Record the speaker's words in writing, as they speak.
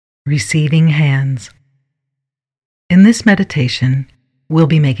Receiving hands. In this meditation, we'll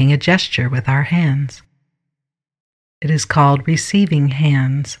be making a gesture with our hands. It is called receiving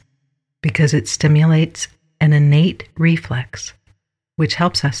hands because it stimulates an innate reflex, which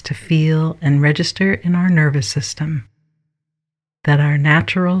helps us to feel and register in our nervous system that our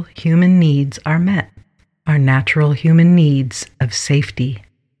natural human needs are met, our natural human needs of safety,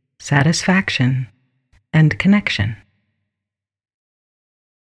 satisfaction, and connection.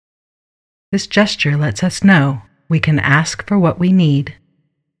 This gesture lets us know we can ask for what we need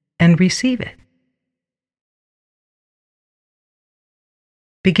and receive it.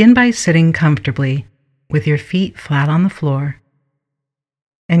 Begin by sitting comfortably with your feet flat on the floor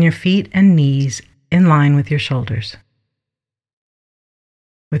and your feet and knees in line with your shoulders.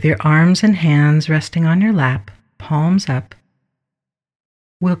 With your arms and hands resting on your lap, palms up,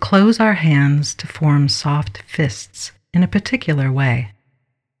 we'll close our hands to form soft fists in a particular way.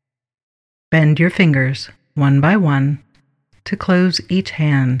 Bend your fingers one by one to close each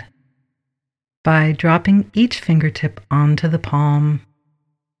hand by dropping each fingertip onto the palm,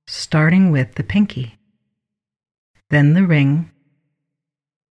 starting with the pinky, then the ring,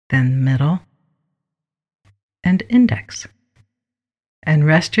 then middle, and index. And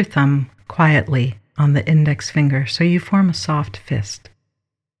rest your thumb quietly on the index finger so you form a soft fist.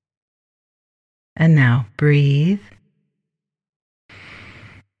 And now breathe.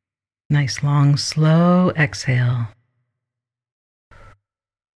 Nice long, slow exhale.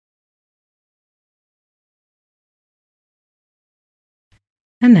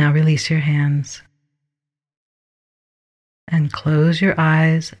 And now release your hands. And close your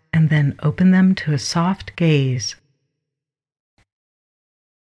eyes and then open them to a soft gaze.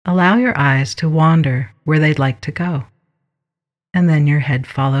 Allow your eyes to wander where they'd like to go, and then your head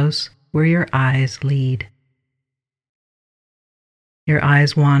follows where your eyes lead. Your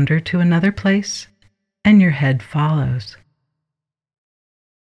eyes wander to another place, and your head follows.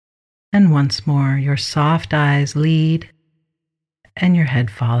 And once more, your soft eyes lead, and your head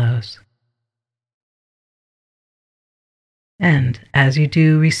follows. And as you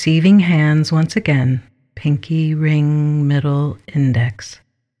do receiving hands once again, pinky, ring, middle, index,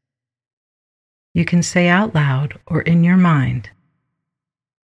 you can say out loud or in your mind,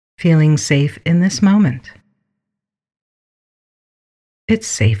 feeling safe in this moment. It's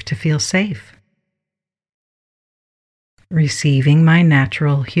safe to feel safe. Receiving my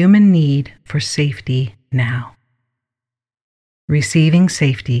natural human need for safety now. Receiving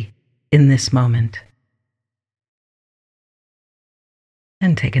safety in this moment.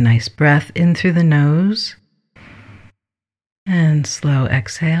 And take a nice breath in through the nose and slow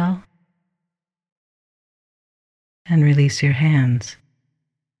exhale. And release your hands.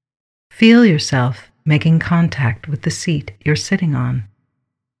 Feel yourself making contact with the seat you're sitting on.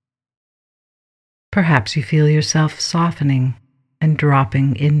 Perhaps you feel yourself softening and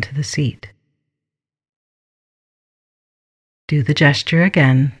dropping into the seat. Do the gesture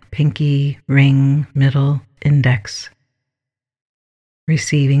again, pinky, ring, middle, index.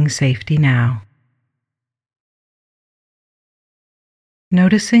 Receiving safety now.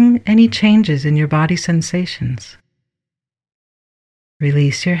 Noticing any changes in your body sensations.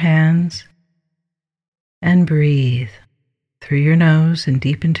 Release your hands and breathe through your nose and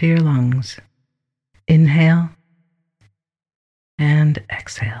deep into your lungs. Inhale and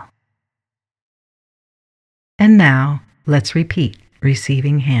exhale. And now let's repeat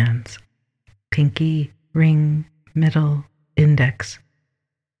receiving hands, pinky, ring, middle, index,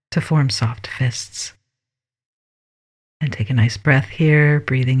 to form soft fists. And take a nice breath here,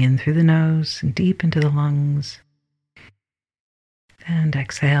 breathing in through the nose and deep into the lungs. And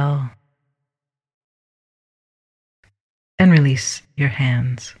exhale. And release your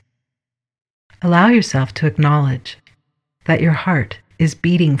hands. Allow yourself to acknowledge that your heart is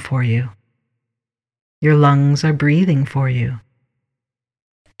beating for you. Your lungs are breathing for you.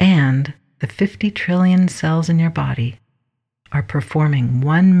 And the 50 trillion cells in your body are performing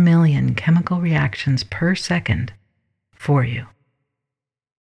 1 million chemical reactions per second for you.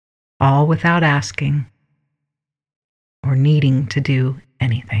 All without asking or needing to do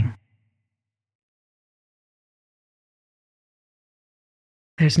anything.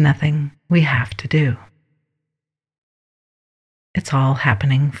 There's nothing we have to do. It's all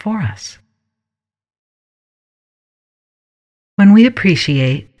happening for us. When we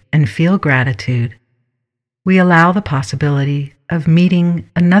appreciate and feel gratitude, we allow the possibility of meeting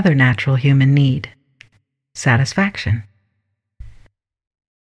another natural human need, satisfaction.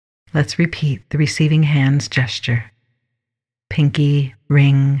 Let's repeat the receiving hands gesture, pinky,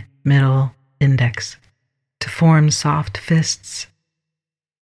 ring, middle, index, to form soft fists.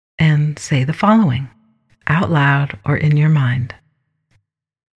 then say the following, out loud or in your mind.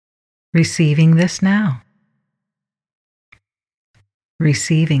 Receiving this now.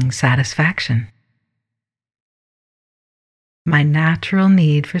 Receiving satisfaction. My natural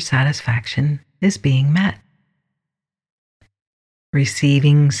need for satisfaction is being met.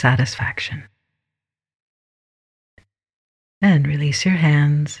 Receiving satisfaction. And release your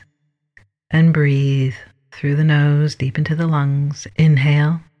hands and breathe through the nose deep into the lungs.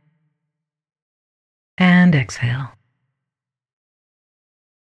 Inhale and exhale.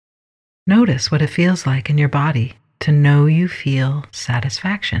 Notice what it feels like in your body to know you feel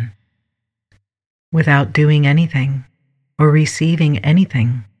satisfaction without doing anything or receiving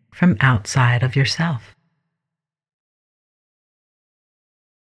anything from outside of yourself.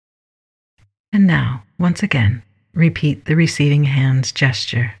 And now, once again, repeat the receiving hands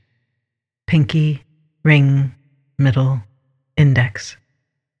gesture. Pinky, ring, middle, index,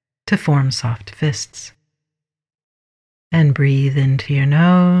 to form soft fists. And breathe into your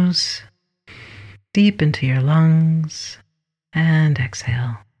nose, deep into your lungs, and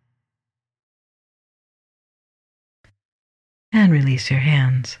exhale. And release your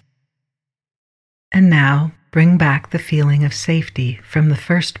hands. And now bring back the feeling of safety from the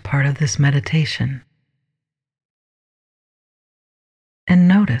first part of this meditation. And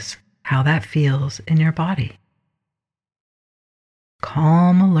notice how that feels in your body.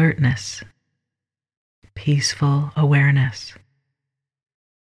 Calm alertness, peaceful awareness,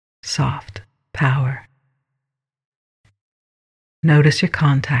 soft power. Notice your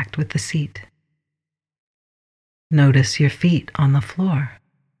contact with the seat. Notice your feet on the floor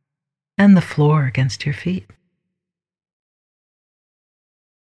and the floor against your feet.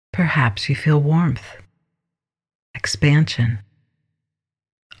 Perhaps you feel warmth, expansion,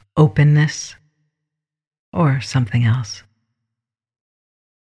 openness, or something else.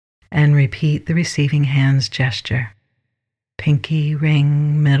 And repeat the receiving hands gesture. Pinky,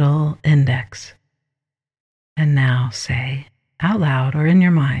 ring, middle, index. And now say, out loud or in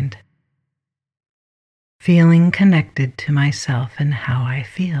your mind, feeling connected to myself and how I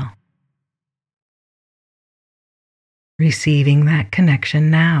feel. Receiving that connection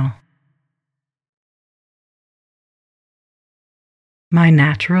now. My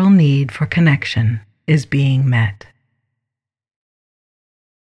natural need for connection is being met.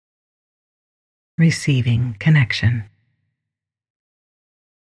 Receiving connection.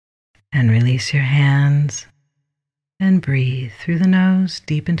 And release your hands and breathe through the nose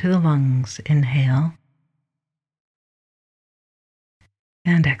deep into the lungs. Inhale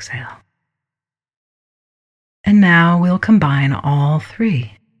and exhale. And now we'll combine all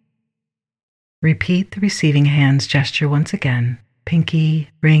three. Repeat the receiving hands gesture once again. Pinky,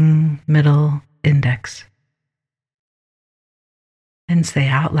 ring, middle, index. And say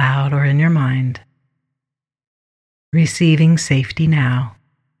out loud or in your mind, receiving safety now.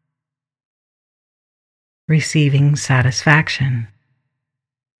 Receiving satisfaction.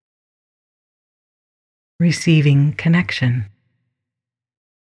 Receiving connection.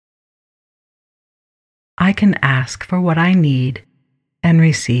 I can ask for what I need and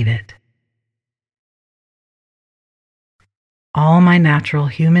receive it. All my natural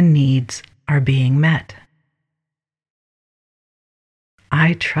human needs are being met.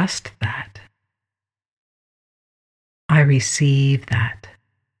 I trust that. I receive that.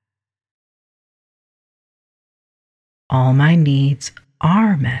 All my needs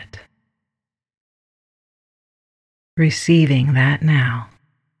are met. Receiving that now.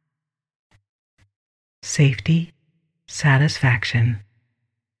 Safety, satisfaction,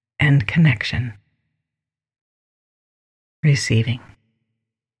 and connection. Receiving.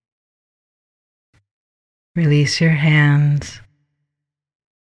 Release your hands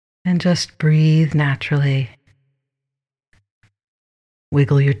and just breathe naturally.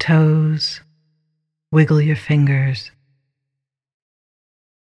 Wiggle your toes, wiggle your fingers.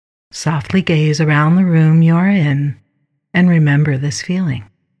 Softly gaze around the room you are in and remember this feeling.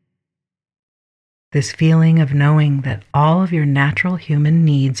 This feeling of knowing that all of your natural human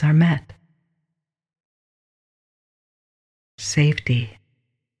needs are met. Safety,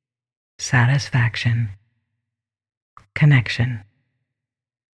 satisfaction, connection.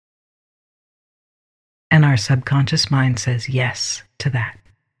 And our subconscious mind says yes to that.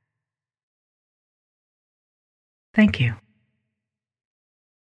 Thank you.